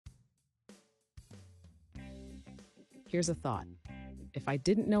Here's a thought. If I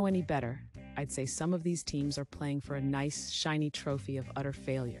didn't know any better, I'd say some of these teams are playing for a nice, shiny trophy of utter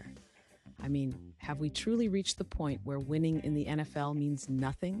failure. I mean, have we truly reached the point where winning in the NFL means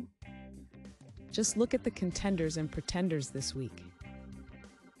nothing? Just look at the contenders and pretenders this week.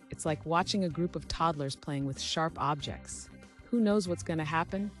 It's like watching a group of toddlers playing with sharp objects. Who knows what's going to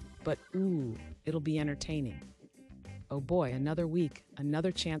happen? But ooh, it'll be entertaining. Oh boy, another week,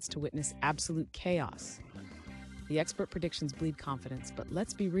 another chance to witness absolute chaos. The expert predictions bleed confidence, but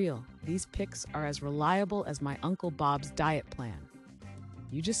let's be real, these picks are as reliable as my Uncle Bob's diet plan.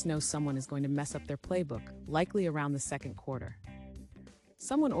 You just know someone is going to mess up their playbook, likely around the second quarter.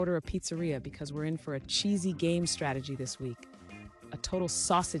 Someone order a pizzeria because we're in for a cheesy game strategy this week. A total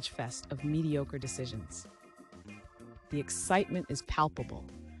sausage fest of mediocre decisions. The excitement is palpable.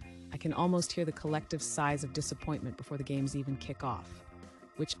 I can almost hear the collective sighs of disappointment before the games even kick off.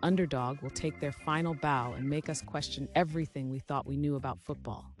 Which underdog will take their final bow and make us question everything we thought we knew about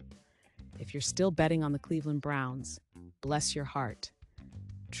football? If you're still betting on the Cleveland Browns, bless your heart.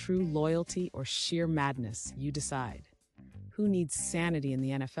 True loyalty or sheer madness, you decide. Who needs sanity in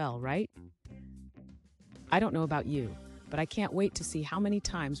the NFL, right? I don't know about you, but I can't wait to see how many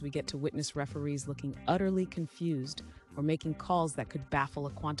times we get to witness referees looking utterly confused or making calls that could baffle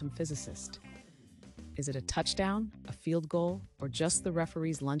a quantum physicist. Is it a touchdown, a field goal, or just the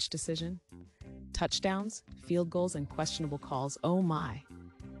referee's lunch decision? Touchdowns, field goals, and questionable calls, oh my.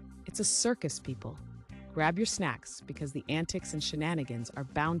 It's a circus, people. Grab your snacks because the antics and shenanigans are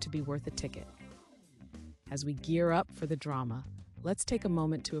bound to be worth a ticket. As we gear up for the drama, let's take a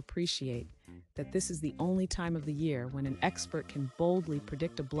moment to appreciate that this is the only time of the year when an expert can boldly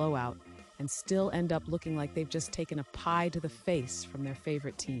predict a blowout and still end up looking like they've just taken a pie to the face from their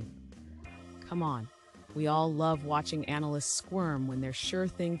favorite team. Come on, we all love watching analysts squirm when their sure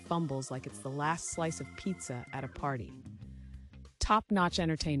thing fumbles like it's the last slice of pizza at a party. Top-notch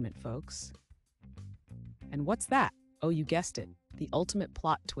entertainment, folks. And what's that? Oh, you guessed it, the ultimate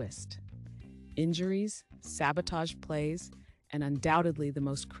plot twist. Injuries, sabotage plays, and undoubtedly the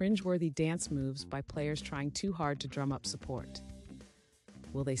most cringeworthy dance moves by players trying too hard to drum up support.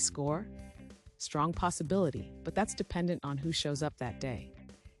 Will they score? Strong possibility, but that's dependent on who shows up that day.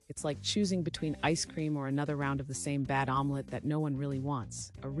 It's like choosing between ice cream or another round of the same bad omelet that no one really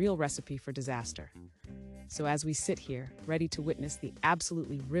wants, a real recipe for disaster. So as we sit here, ready to witness the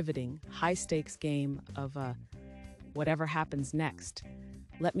absolutely riveting, high-stakes game of whatever happens next,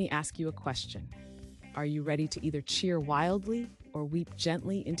 let me ask you a question. Are you ready to either cheer wildly or weep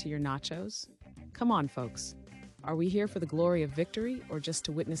gently into your nachos? Come on, folks. Are we here for the glory of victory or just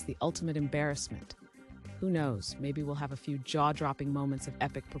to witness the ultimate embarrassment? Who knows, maybe we'll have a few jaw-dropping moments of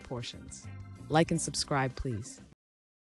epic proportions. Like and subscribe, please.